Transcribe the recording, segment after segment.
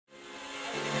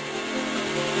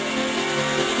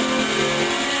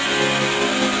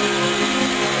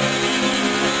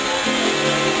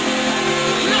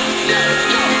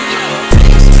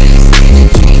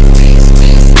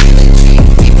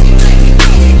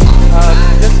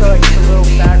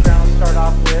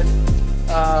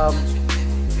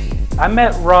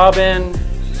met Robyn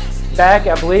back,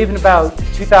 I believe, in about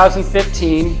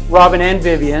 2015, Robyn and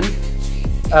Vivian.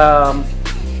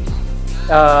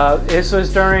 This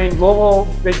was during Louisville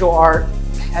Visual Art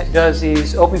does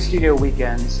these open studio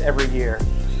weekends every year.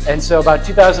 And so about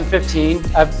 2015,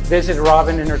 I visited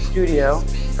Robyn in her studio.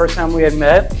 First time we had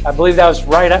met. I believe that was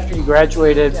right after you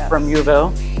graduated from U of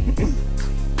L.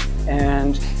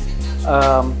 And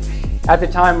at the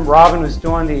time, Robyn was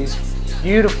doing these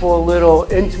beautiful little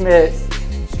intimate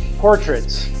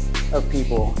portraits of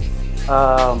people.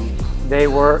 They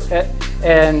were,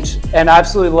 and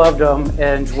absolutely loved them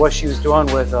and what she was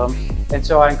doing with them. And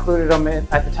so I included them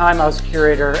at the time I was a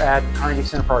curator at Carnegie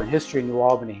Center for Art and History in New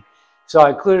Albany. So I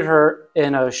included her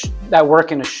in that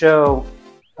work in a show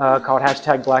called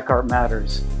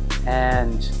 #BlackArtMatters.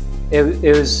 And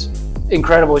it was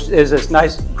incredible. It was this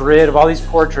nice grid of all these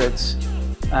portraits.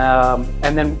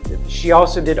 And then she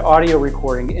also did audio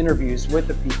recording interviews with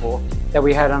the people that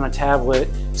we had on a tablet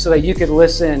so that you could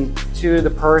listen to the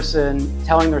person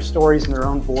telling their stories in their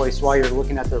own voice while you're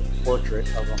looking at their portrait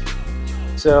of them.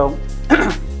 So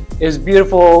it was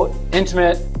beautiful,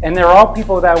 intimate, and they're all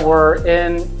people that were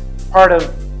in part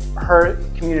of her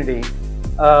community.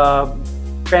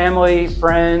 Family,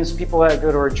 friends, people that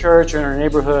go to her church or in her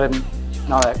neighborhood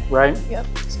and all that, right? Yep,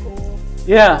 school.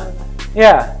 Yeah,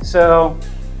 yeah. So,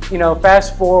 you know,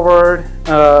 fast forward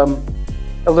a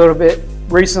little bit.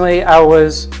 Recently, I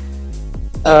was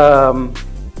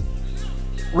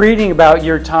reading about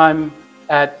your time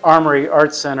at Armory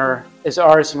Art Center as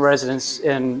artist in residence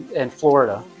in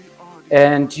Florida.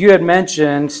 And you had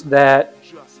mentioned that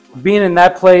being in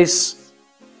that place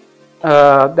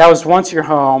that was once your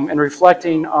home and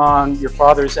reflecting on your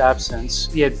father's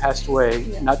absence, he had passed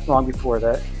away not long before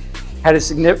that,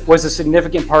 was a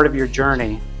significant part of your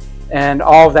journey, and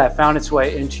all of that found its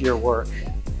way into your work.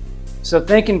 So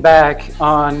thinking back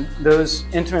on those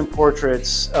intimate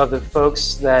portraits of the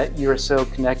folks that you are so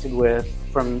connected with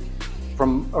from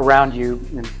around you,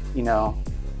 you know,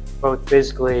 both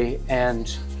physically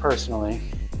and personally,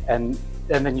 and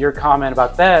then your comment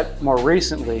about that more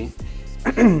recently,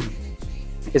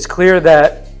 it's clear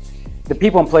that the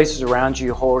people and places around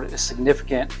you hold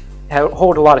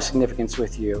a lot of significance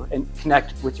with you and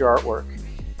connect with your artwork.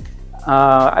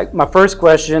 My first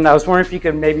question, I was wondering if you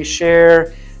could maybe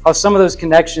share how some of those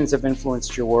connections have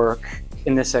influenced your work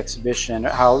in this exhibition,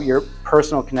 how your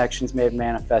personal connections may have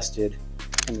manifested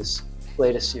in this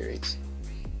latest series.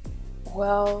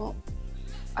 Well,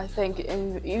 I think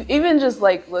even just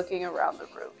like looking around the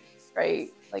room,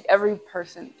 right? Like every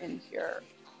person in here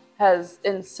has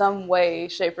in some way,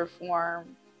 shape, or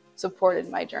form supported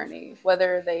my journey,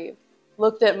 whether they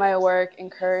looked at my work,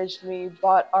 encouraged me,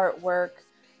 bought artwork.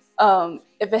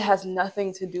 If it has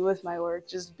nothing to do with my work,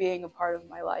 just being a part of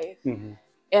my life. Mm-hmm.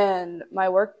 And my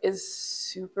work is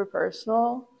super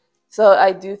personal. So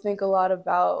I do think a lot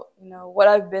about, you know, what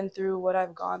I've been through, what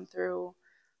I've gone through,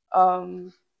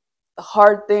 the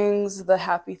hard things, the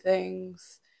happy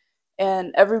things.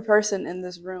 And every person in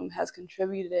this room has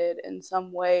contributed in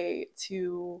some way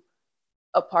to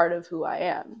a part of who I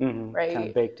am, right? Kind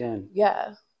of baked in.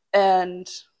 Yeah. And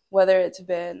whether it's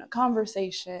been a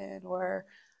conversation or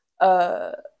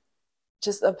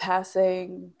just a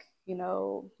passing, you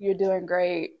know, you're doing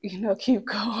great, you know, keep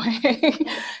going.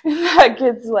 And that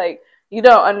gets like, you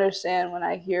don't understand when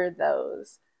I hear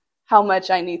those, how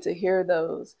much I need to hear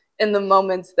those in the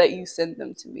moments that you send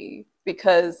them to me.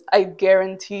 Because I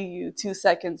guarantee you 2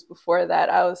 seconds before that,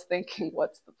 I was thinking,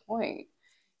 what's the point?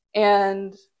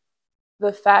 And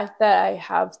the fact that I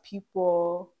have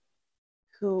people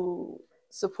who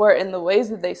support in the ways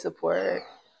that they support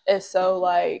is so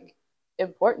like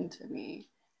important to me.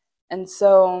 And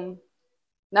so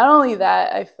not only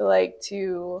that, I feel like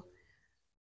too,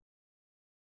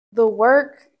 the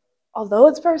work, although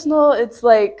it's personal, it's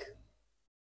like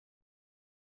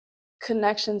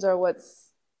connections are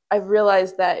I've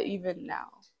realized that even now,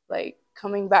 like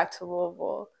coming back to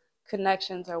Louisville,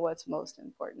 connections are what's most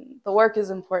important. The work is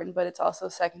important, but it's also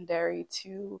secondary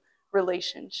to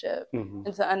relationship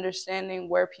and to understanding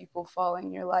where people fall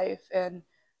in your life and,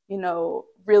 you know,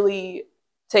 really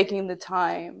taking the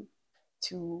time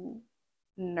to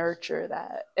nurture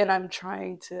that. And I'm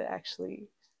trying to actually,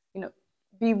 you know,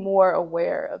 be more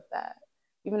aware of that.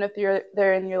 Even if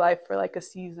they're in your life for like a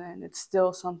season, it's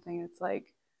still something, it's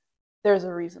like, there's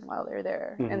a reason why they're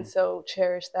there. And so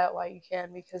cherish that while you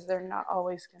can, because they're not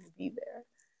always going to be there.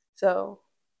 So,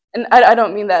 and I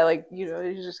don't mean that like, you know,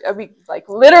 I mean like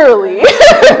literally,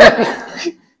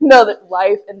 know that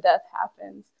life and death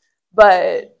happens,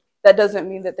 but that doesn't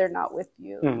mean that they're not with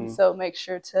you. And so make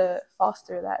sure to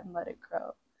foster that and let it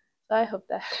grow. So I hope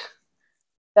that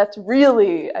that's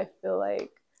really, I feel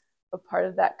like, a part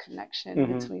of that connection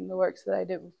Mm-hmm. between the works that I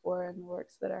did before and the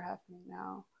works that are happening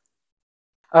now.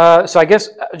 So I guess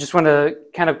I just want to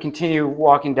kind of continue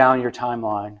walking down your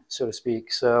timeline, so to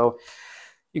speak. So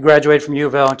you graduated from U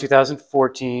of L in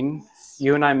 2014.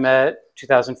 You and I met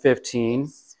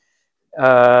 2015.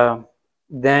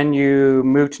 Then you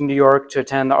moved to New York to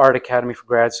attend the Art Academy for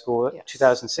grad school, Yes.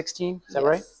 2016. Is that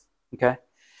right? Yes. Okay.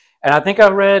 And I think I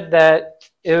read that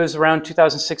it was around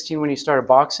 2016 when you started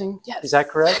boxing. Yes. Is that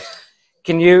correct?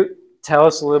 Can you tell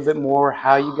us a little bit more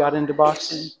how you got into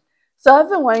boxing? So I've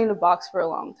been wanting to box for a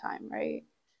long time, right?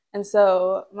 And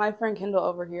so my friend Kendall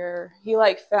over here, he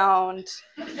like found,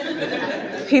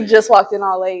 he just walked in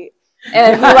all late,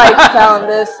 and he like found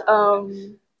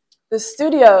this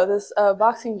studio, this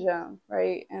boxing gym,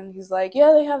 right? And he's like,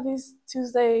 yeah, they have these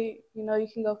Tuesday, you know, you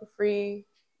can go for free.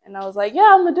 And I was like,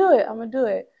 yeah, I'm gonna do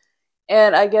it.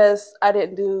 And I guess I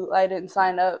didn't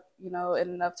sign up, you know,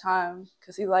 in enough time,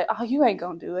 because he's like, oh, you ain't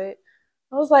gonna do it.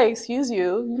 I was like, excuse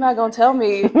you, you're not gonna tell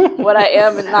me what I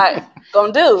am and not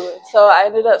gonna do. So I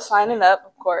ended up signing up,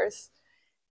 of course,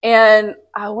 and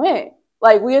I went.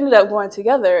 Like, we ended up going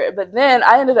together, but then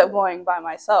I ended up going by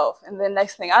myself. And then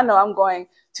next thing I know, I'm going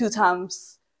 2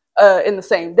 times in the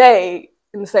same day,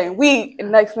 in the same week.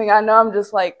 And next thing I know, I'm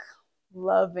just like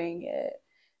loving it.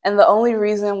 And the only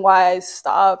reason why I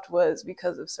stopped was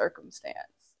because of circumstance.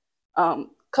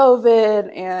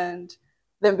 COVID, and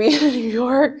then being in New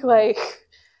York, like,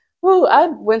 woo, I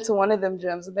went to one of them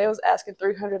gyms and they was asking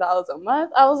 $300 a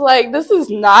month. I was like, this is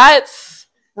not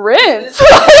rent.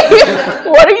 Like,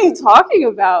 what are you talking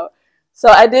about? So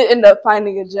I did end up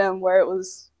finding a gym where it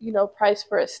was, you know, priced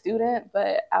for a student.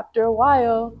 But after a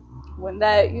while, when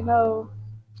that, you know,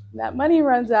 that money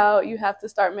runs out, you have to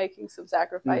start making some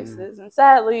sacrifices. And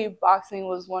sadly, boxing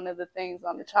was one of the things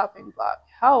on the chopping block.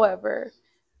 However,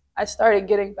 I started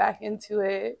getting back into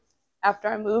it after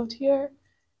I moved here,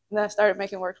 and then I started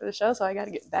making work for the show, so I got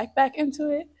to get back into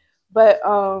it. But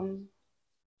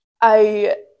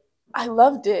I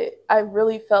loved it. I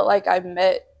really felt like I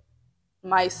met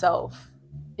myself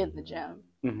in the gym.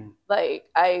 Mm-hmm. Like,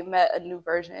 I met a new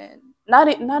version, not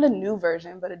a new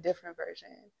version, but a different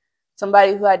version.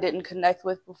 Somebody who I didn't connect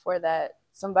with before that.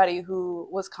 Somebody who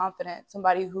was confident.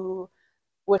 Somebody who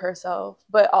with herself,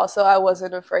 but also I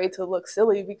wasn't afraid to look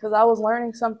silly because I was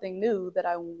learning something new that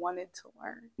I wanted to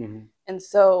learn. Mm-hmm. And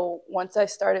so once I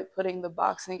started putting the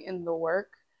boxing in the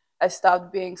work, I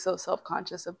stopped being so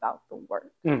self-conscious about the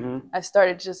work. Mm-hmm. I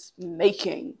started just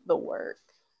making the work.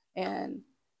 And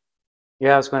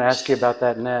yeah, I was going to ask you about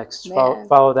that next.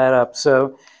 Follow that up.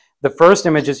 So the first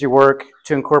images you work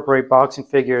to incorporate boxing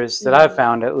figures that I've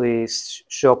found, at least,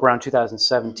 show up around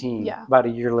 2017, about a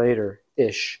year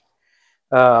later-ish.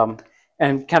 And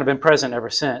kind of been present ever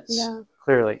since,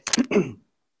 clearly.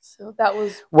 So that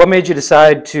was... What made you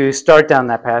decide to start down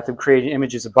that path of creating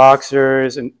images of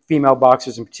boxers, and female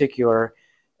boxers in particular,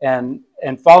 and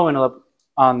following up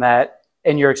on that,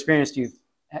 in your experience, you've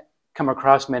come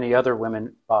across many other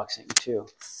women boxing too?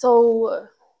 So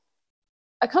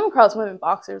I come across women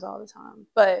boxers all the time,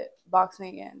 but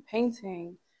boxing and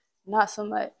painting, not so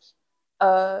much.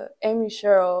 Amy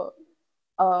Sherrill,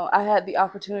 I had the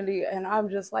opportunity, and I'm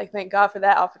just like, thank God for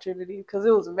that opportunity, because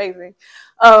it was amazing.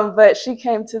 But she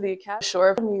came to the Academy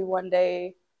shore for me one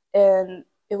day, and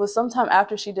it was sometime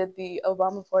after she did the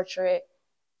Obama portrait,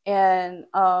 and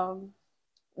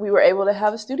we were able to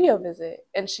have a studio visit.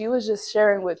 And she was just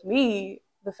sharing with me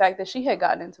the fact that she had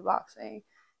gotten into boxing.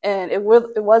 And it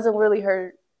wasn't really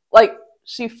her, like,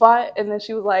 she fought, and then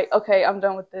she was like, okay, I'm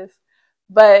done with this.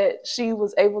 But she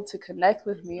was able to connect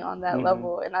with me on that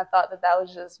level, and I thought that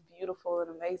was just beautiful and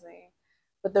amazing.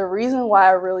 But the reason why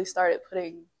I really started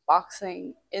putting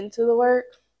boxing into the work,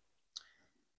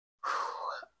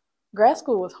 grad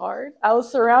school was hard. I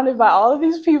was surrounded by all of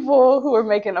these people who were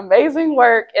making amazing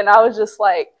work, and I was just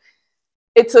like,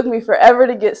 it took me forever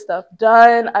to get stuff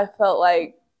done. I felt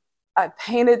like I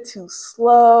painted too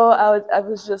slow. I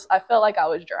felt like I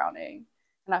was drowning,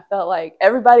 and I felt like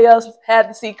everybody else had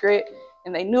the secret,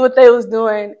 and they knew what they was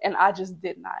doing, and I just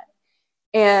did not.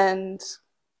 And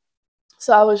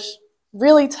so I was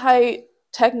really tight,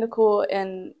 technical,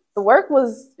 and the work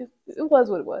was what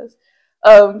it was.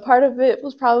 Part of it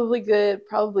was probably good,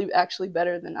 probably actually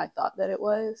better than I thought that it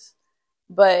was.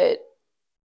 But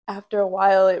after a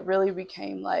while, it really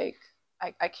became like,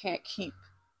 I can't keep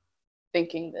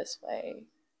thinking this way.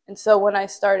 And so when I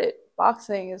started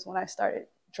boxing is when I started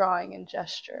drawing in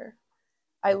gesture.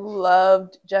 I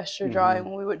loved gesture drawing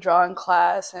when we would draw in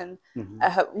class, and I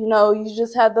have, you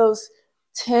just had those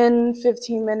 10,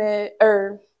 15 minute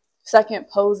or second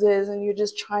poses, and you're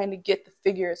just trying to get the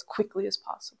figure as quickly as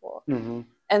possible. Mm-hmm.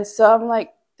 And so I'm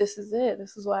like, this is it.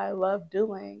 This is what I love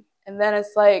doing. And then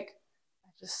it's like, I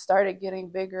just started getting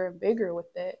bigger and bigger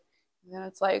with it. And then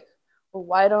it's like, well,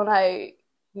 why don't I,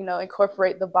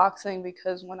 incorporate the boxing?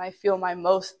 Because when I feel my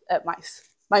most at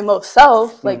my most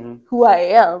self, like who I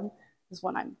am, is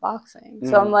when I'm boxing.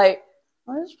 So I'm like,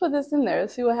 I'll just put this in there.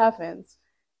 Let's see what happens.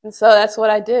 And so that's what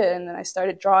I did. And then I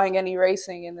started drawing and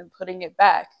erasing and then putting it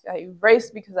back. I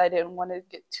erased because I didn't want to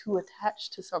get too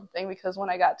attached to something, because when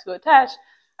I got too attached,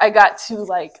 I got too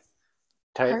like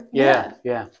tight.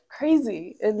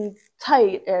 Crazy and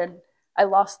tight, and I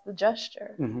lost the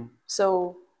gesture.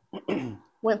 So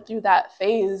went through that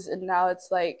phase, and now it's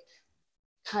like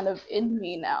kind of in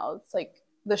me now. It's like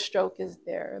the stroke is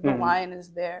there, the line is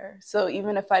there. So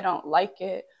even if I don't like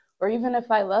it, or even if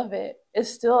I love it, it's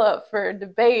still up for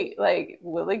debate. Like,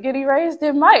 will it get erased?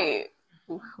 It might.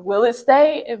 Will it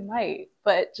stay? It might.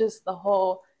 But just the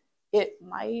whole it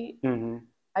might,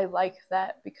 I like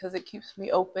that, because it keeps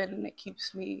me open, and it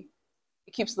keeps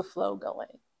the flow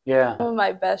going. Yeah. Some of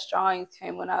my best drawings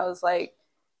came when I was like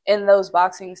in those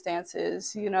boxing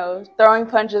stances, throwing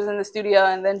punches in the studio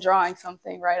and then drawing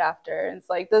something right after. And it's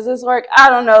like, does this work?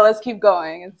 I don't know. Let's keep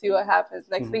going and see what happens.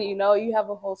 Next thing you know, you have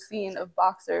a whole scene of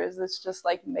boxers that's just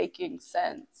like making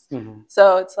sense.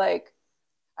 So it's like,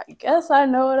 I guess I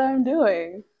know what I'm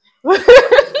doing.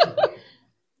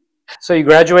 So you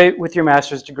graduate with your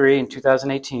master's degree in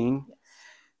 2018.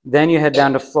 Then you head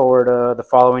down to Florida the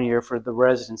following year for the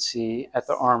residency at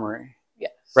the Armory.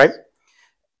 Yes. Right?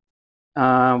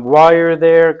 While you're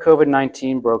there,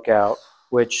 COVID-19 broke out,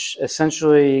 which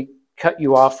essentially cut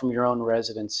you off from your own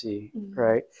residency,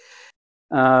 right?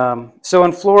 So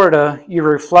in Florida, you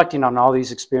were reflecting on all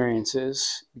these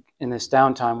experiences in this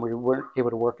downtime where you weren't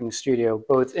able to work in the studio,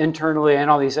 both internally and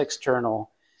all these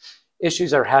external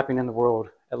issues that are happening in the world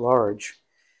at large.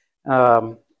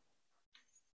 And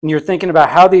you're thinking about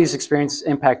how these experiences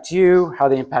impact you, how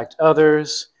they impact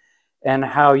others, and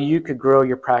how you could grow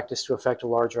your practice to affect a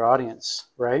larger audience,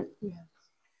 right? Yeah.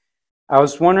 I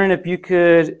was wondering if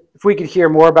we could hear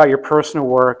more about your personal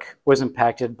work was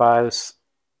impacted by this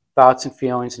thoughts and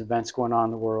feelings and events going on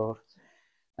in the world.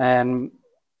 And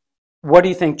what do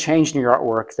you think changed in your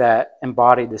artwork that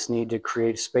embodied this need to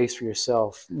create a space for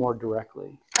yourself more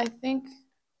directly? I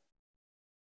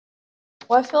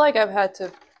feel like I've had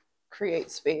to create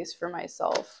space for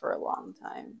myself for a long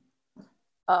time.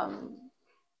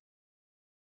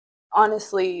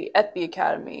 Honestly, at the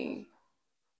academy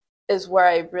is where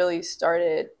I really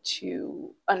started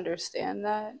to understand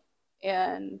that.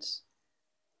 And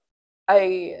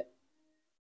I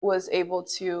was able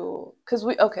to,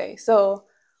 so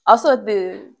also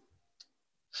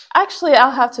actually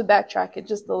I'll have to backtrack it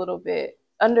just a little bit.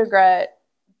 Undergrad,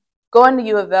 going to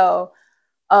U of L,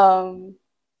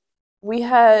 we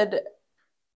had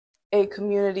a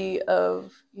community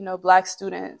of, Black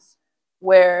students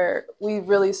where we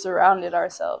really surrounded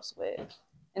ourselves with.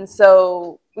 And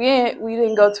so we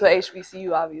didn't go to a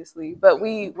HBCU, obviously, but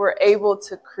we were able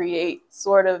to create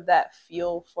sort of that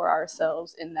feel for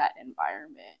ourselves in that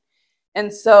environment.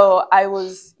 And so I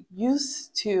was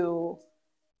used to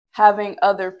having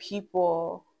other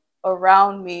people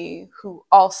around me who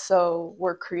also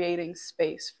were creating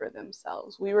space for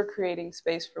themselves. We were creating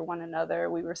space for one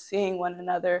another. We were seeing one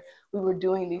another. We were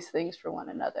doing these things for one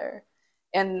another.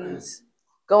 And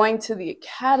going to the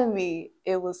academy,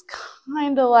 it was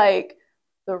kind of like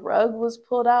the rug was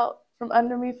pulled out from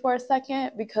under me for a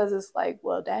second, because it's like,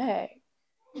 well, dang,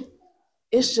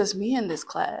 it's just me in this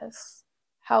class.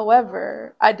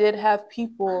 However, I did have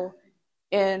people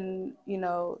in,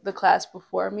 the class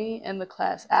before me and the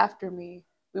class after me.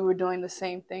 We were doing the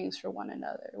same things for one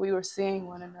another. We were seeing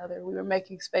one another. We were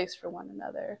making space for one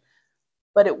another.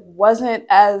 But it wasn't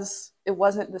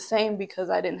the same, because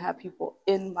I didn't have people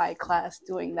in my class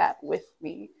doing that with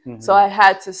me. So I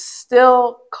had to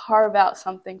still carve out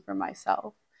something for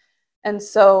myself. And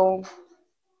so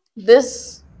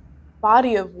this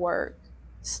body of work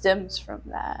stems from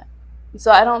that. And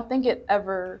so I don't think it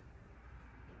ever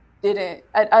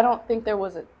I don't think there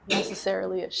was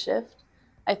necessarily a shift.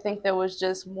 I think there was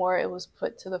just more, it was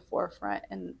put to the forefront,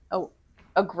 and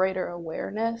a greater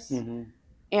awareness.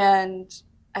 And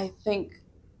I think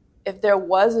if there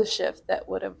was a shift that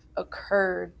would have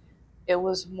occurred, it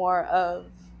was more of,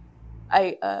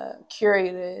 I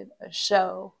curated a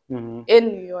show in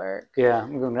New York. Yeah,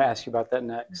 I'm going to ask you about that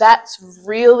next. That's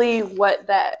really what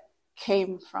that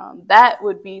came from. That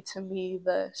would be, to me,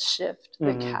 the shift,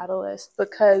 the catalyst,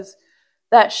 because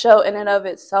that show in and of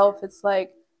itself, it's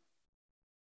like,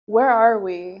 where are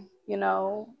we?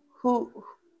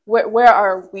 where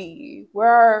are we? Where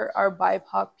are our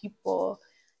BIPOC people,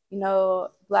 you know,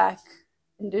 Black,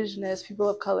 Indigenous, people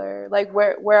of color? Like,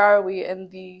 where are we in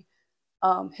the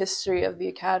history of the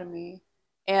Academy?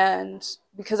 And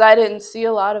because I didn't see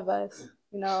a lot of us,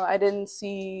 you know, I didn't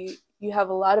see, you have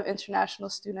a lot of international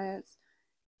students,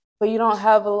 but you don't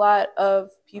have a lot of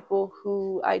people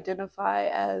who identify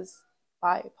as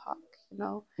BIPOC, you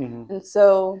know? Mm-hmm. And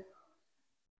so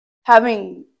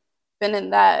having been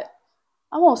in that,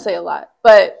 I won't say a lot,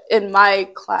 but in my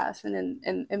class and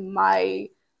in my,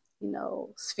 you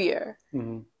know, sphere,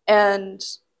 mm-hmm. and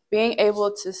being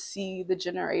able to see the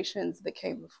generations that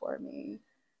came before me,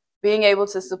 being able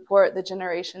to support the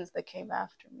generations that came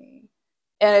after me.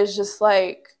 And it's just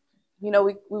like, you know,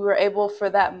 we were able for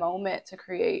that moment to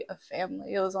create a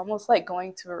family. It was almost like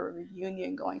going to a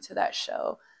reunion, going to that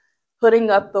show. Putting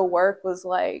up the work was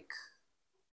like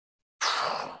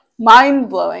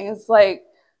mind-blowing. It's like,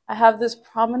 I have this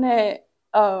prominent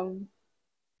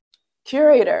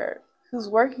curator who's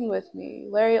working with me,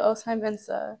 Larry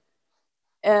Osai-Mensah,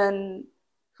 and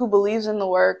who believes in the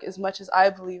work as much as I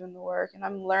believe in the work. And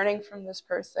I'm learning from this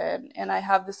person, and I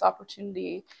have this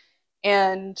opportunity.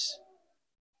 And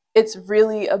it's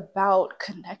really about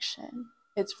connection.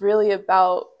 It's really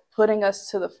about putting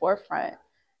us to the forefront.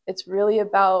 It's really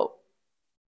about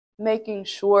making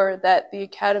sure that the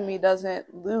Academy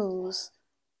doesn't lose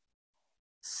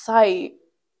sight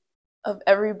of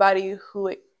everybody who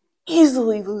it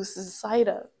easily loses sight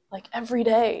of, like every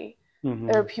day. Mm-hmm.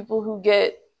 There are people who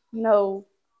get, you know,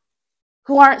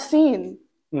 who aren't seen,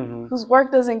 mm-hmm. whose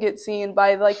work doesn't get seen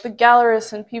by like the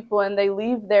gallerists and people, and they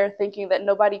leave there thinking that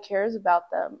nobody cares about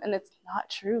them, and it's not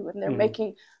true. And they're mm-hmm.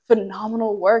 making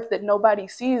phenomenal work that nobody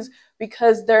sees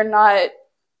because they're not,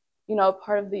 you know,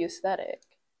 part of the aesthetic.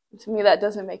 And to me, that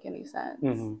doesn't make any sense.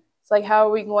 Mm-hmm. It's like, how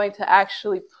are we going to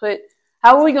actually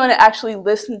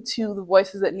listen to the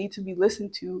voices that need to be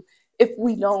listened to if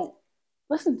we don't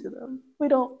listen to them? We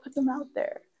don't put them out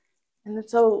there. And then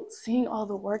so seeing all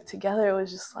the work together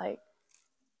was just like,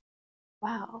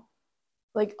 wow.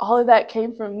 Like, all of that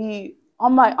came from me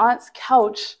on my aunt's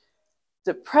couch,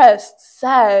 depressed,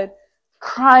 sad,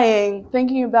 crying,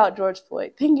 thinking about George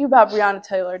Floyd, thinking about Breonna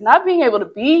Taylor, not being able to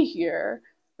be here,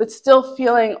 but still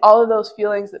feeling all of those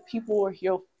feelings that people were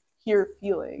here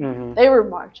feeling. Mm-hmm. They were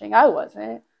marching. I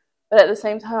wasn't. But at the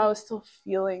same time, I was still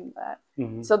feeling that.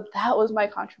 Mm-hmm. So that was my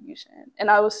contribution.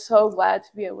 And I was so glad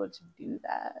to be able to do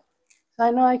that. So I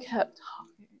know I kept talking.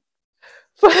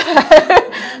 But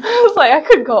I was like, I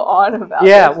could go on about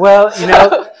this. Well, you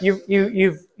know,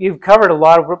 you've covered a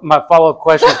lot of what my follow-up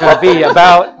question is going to be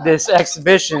about this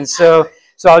exhibition. So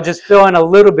I'll just fill in a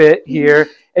little bit here.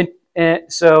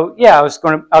 And so, yeah, I was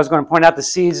going to point out the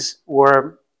seeds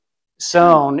were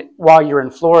sown while you were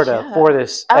in Florida for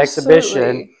this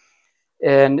exhibition.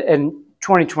 And in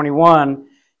 2021,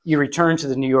 you returned to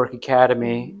the New York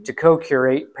Academy mm-hmm. to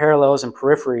co-curate Parallels and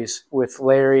Peripheries with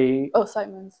Larry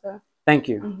Osai-Mensah. Thank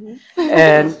you. Mm-hmm.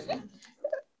 And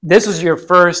this was your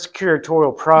first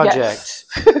curatorial project.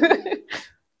 Yes.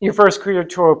 Your first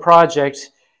curatorial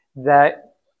project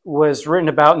that was written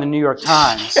about in the New York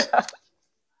Times. Yeah.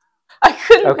 I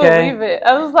couldn't believe it.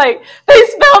 I was like, they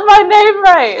spelled my name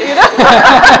right, you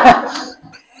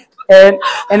know?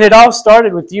 And it all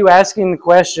started with you asking the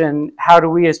question, how do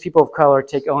we as people of color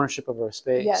take ownership of our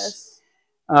space? Yes.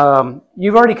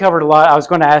 You've already covered a lot. I was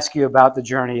going to ask you about the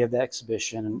journey of the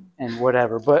exhibition and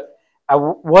whatever, but I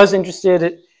was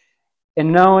interested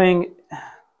in knowing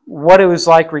what it was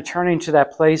like returning to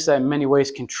that place that in many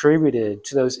ways contributed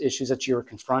to those issues that you were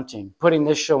confronting, putting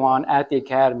this show on at the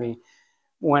Academy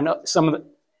when some of the,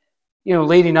 you know,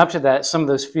 leading up to that, some of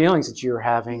those feelings that you were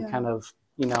having kind of,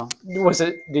 you know,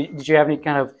 did you have any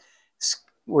kind of,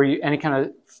 were you any kind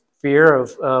of fear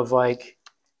of like?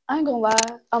 I ain't gonna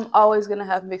lie, I'm always gonna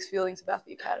have mixed feelings about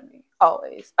the Academy.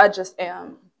 Always. I just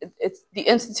am. It's the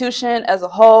institution as a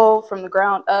whole, from the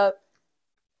ground up.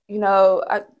 You know,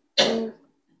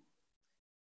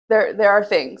 there are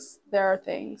things. There are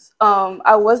things.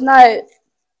 I was not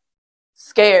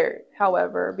scared,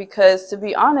 however, because to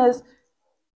be honest,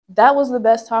 that was the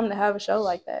best time to have a show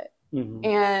like that. Mm-hmm.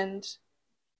 And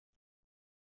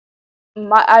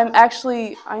I'm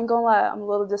actually, I ain't gonna lie, I'm a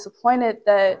little disappointed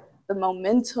that the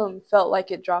momentum felt like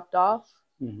it dropped off.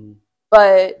 Mm-hmm.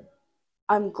 But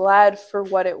I'm glad for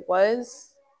what it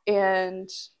was, and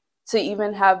to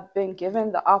even have been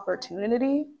given the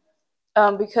opportunity,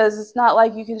 because it's not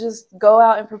like you can just go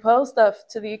out and propose stuff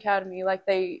to the Academy. Like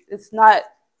it's not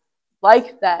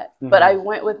like that. Mm-hmm. But I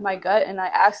went with my gut, and I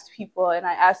asked people, and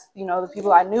I asked, you know, the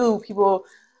people I knew, people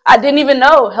I didn't even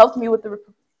know helped me with the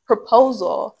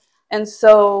proposal. And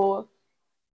so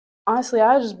honestly,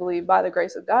 I just believe by the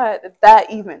grace of God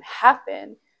that even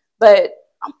happened. But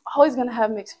I'm always going to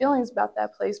have mixed feelings about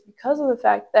that place because of the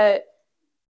fact that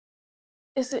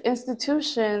it's an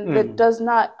institution that does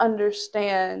not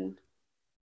understand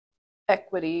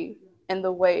equity in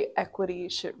the way equity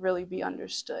should really be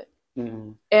understood.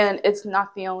 And it's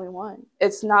not the only one.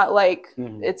 It's not like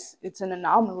it's an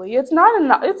anomaly. It's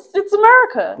not it's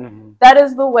America. That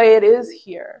is the way it is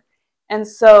here. And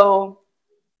so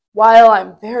while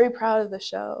I'm very proud of the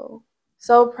show,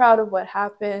 so proud of what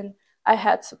happened, I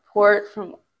had support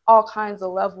from all kinds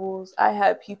of levels. I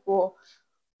had people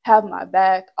have my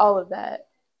back, all of that.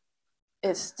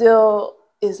 It still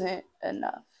isn't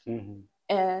enough.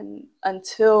 And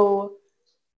until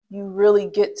you really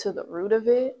get to the root of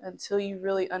it, until you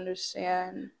really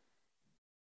understand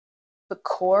the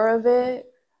core of it,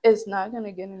 it's not going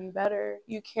to get any better.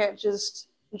 You can't just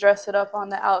dress it up on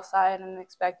the outside and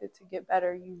expect it to get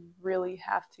better. You really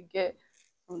have to get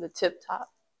from the tip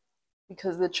top,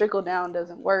 because the trickle down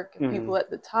doesn't work if people at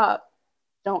the top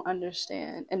don't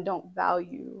understand and don't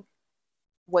value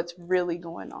what's really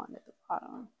going on at the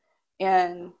bottom.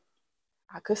 And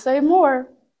I could say more,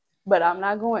 but I'm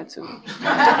not going to,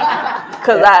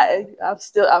 because I'm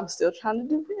still trying to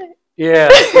do it.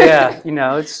 Yeah. You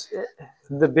know, it's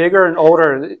the bigger and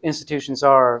older the institutions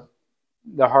are,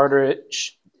 the harder it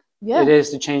is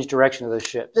to change direction of those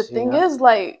ships. The thing is,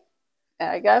 like,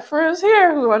 I got friends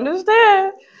here who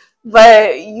understand,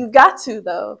 but you got to,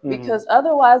 though, because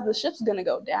otherwise the ship's gonna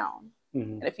go down.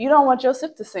 And if you don't want your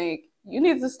ship to sink, you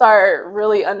need to start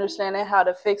really understanding how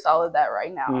to fix all of that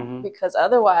right now, because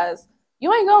otherwise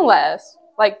you ain't gonna last.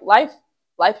 Like, life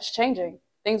is changing,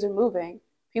 things are moving,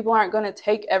 people aren't gonna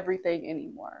take everything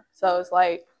anymore. So it's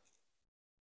like,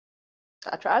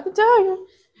 I tried to tell you.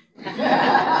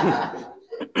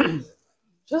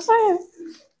 Just saying.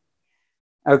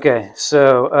 Okay,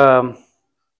 so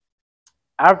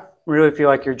I really feel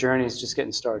like your journey is just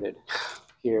getting started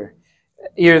here.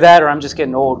 Either that or I'm just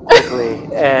getting old quickly,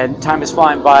 and time is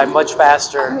flying by much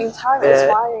faster. I mean, time is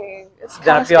flying. It's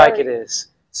than I feel like it is.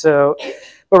 So,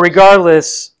 but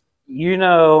regardless, you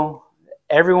know,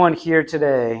 everyone here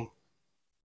today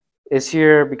is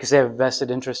here because they have a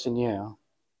vested interest in you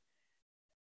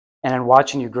and in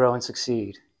watching you grow and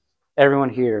succeed. Everyone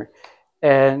here.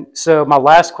 And so my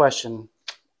last question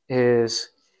is,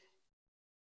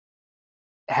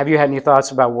 have you had any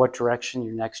thoughts about what direction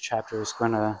your next chapter is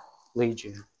going to lead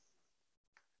you?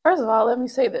 First of all, let me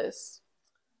say this.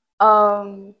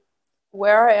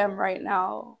 Where I am right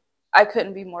now, I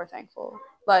couldn't be more thankful.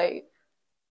 Like,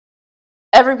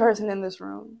 every person in this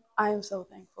room, I am so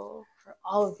thankful for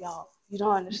all of y'all. You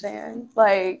don't understand.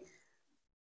 Like,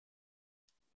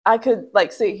 I could,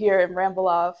 like, sit here and ramble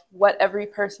off what every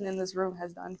person in this room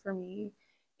has done for me.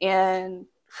 And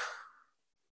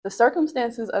the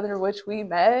circumstances under which we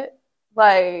met,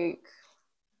 like,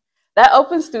 that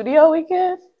open studio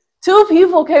weekend, 2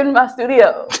 people came to my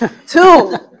studio.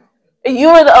 2. And you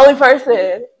were the only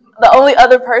person, the only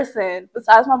other person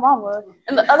besides my mama.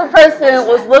 And the other person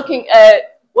was looking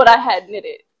at what I had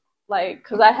knitted. Like,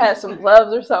 because I had some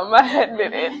gloves or something I had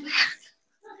knitted.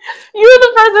 You were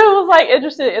the person who was, like,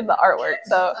 interested in the artwork.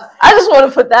 So I just want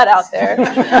to put that out there.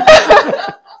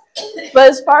 But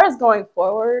as far as going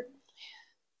forward,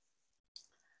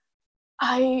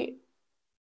 I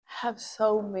have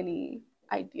so many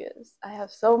ideas. I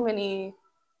have so many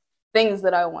things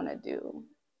that I want to do.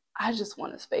 I just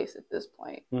want a space at this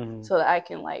point so that I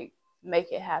can, like,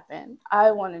 make it happen.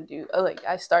 I want to do, like,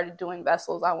 I started doing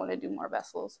vessels. I want to do more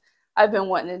vessels. I've been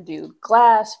wanting to do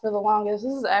glass for the longest.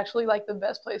 This is actually, like, the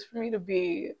best place for me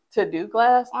to do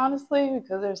glass, honestly,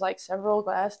 because there's, like, several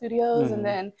glass studios. And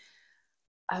then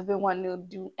I've been wanting to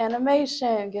do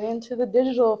animation, get into the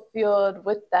digital field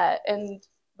with that, and,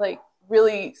 like,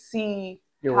 really see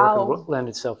your how work will lend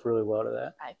itself really well to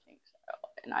that. I think so.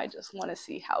 And I just want to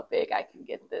see how big I can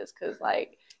get this, because,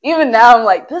 like, even now I'm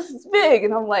like, this is big,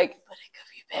 and I'm like, but it could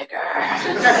be bigger.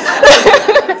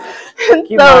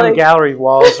 Keep in mind, the gallery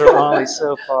walls are only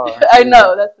so far. I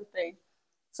know, that's the thing.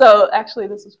 So actually,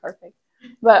 this was perfect.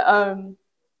 But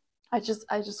I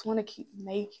just want to keep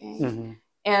making,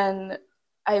 and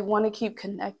I want to keep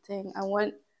connecting. I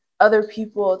want other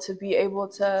people to be able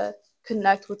to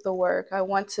connect with the work. I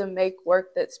want to make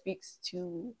work that speaks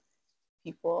to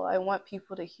people. I want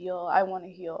people to heal. I want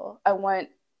to heal. I want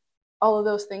all of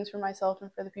those things for myself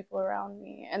and for the people around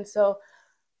me. And so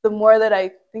the more that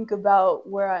I think about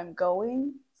where I'm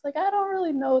going, it's like, I don't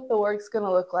really know what the work's going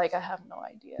to look like. I have no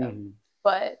idea.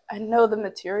 But I know the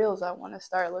materials I want to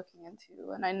start looking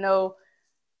into. And I know,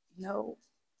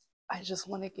 I just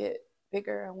want to get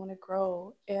bigger. I want to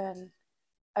grow. And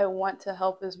I want to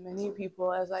help as many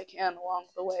people as I can along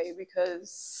the way,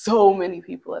 because so many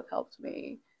people have helped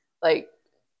me. Like,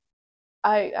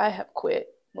 I have quit.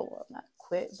 Well, not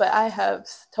quit, but I have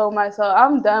told myself,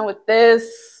 I'm done with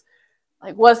this.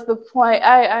 Like, what's the point?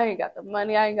 I ain't got the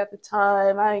money. I ain't got the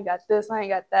time. I ain't got this. I ain't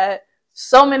got that.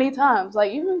 So many times.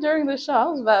 Like, even during the show, I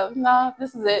was about, nah,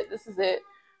 this is it. This is it.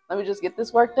 Let me just get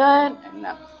this work done. And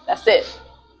no, that's it.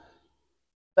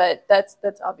 But that's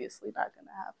obviously not going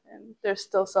to happen. There's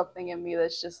still something in me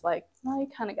that's just like, no, you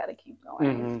kind of got to keep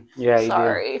going. Yeah,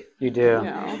 Sorry. You do. You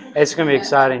know? It's going to be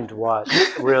exciting to watch.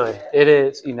 Really, it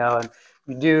is. You know, and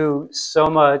you do so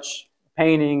much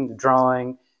painting,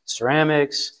 drawing,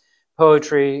 ceramics,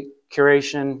 poetry,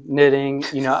 curation, knitting.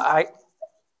 You know, I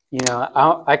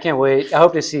can't wait. I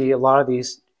hope to see a lot of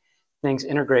these things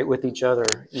integrate with each other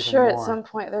even Sure, more. at some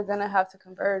point they're going to have to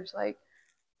converge. Like,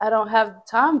 I don't have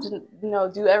time to,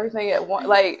 do everything at one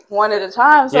at a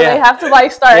time. So they have to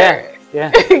start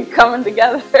coming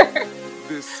together.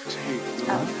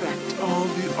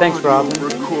 Thanks, Robyn.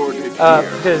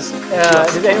 Does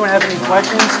anyone have any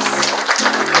questions?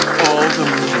 All the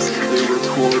music they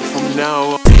record from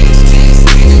now on.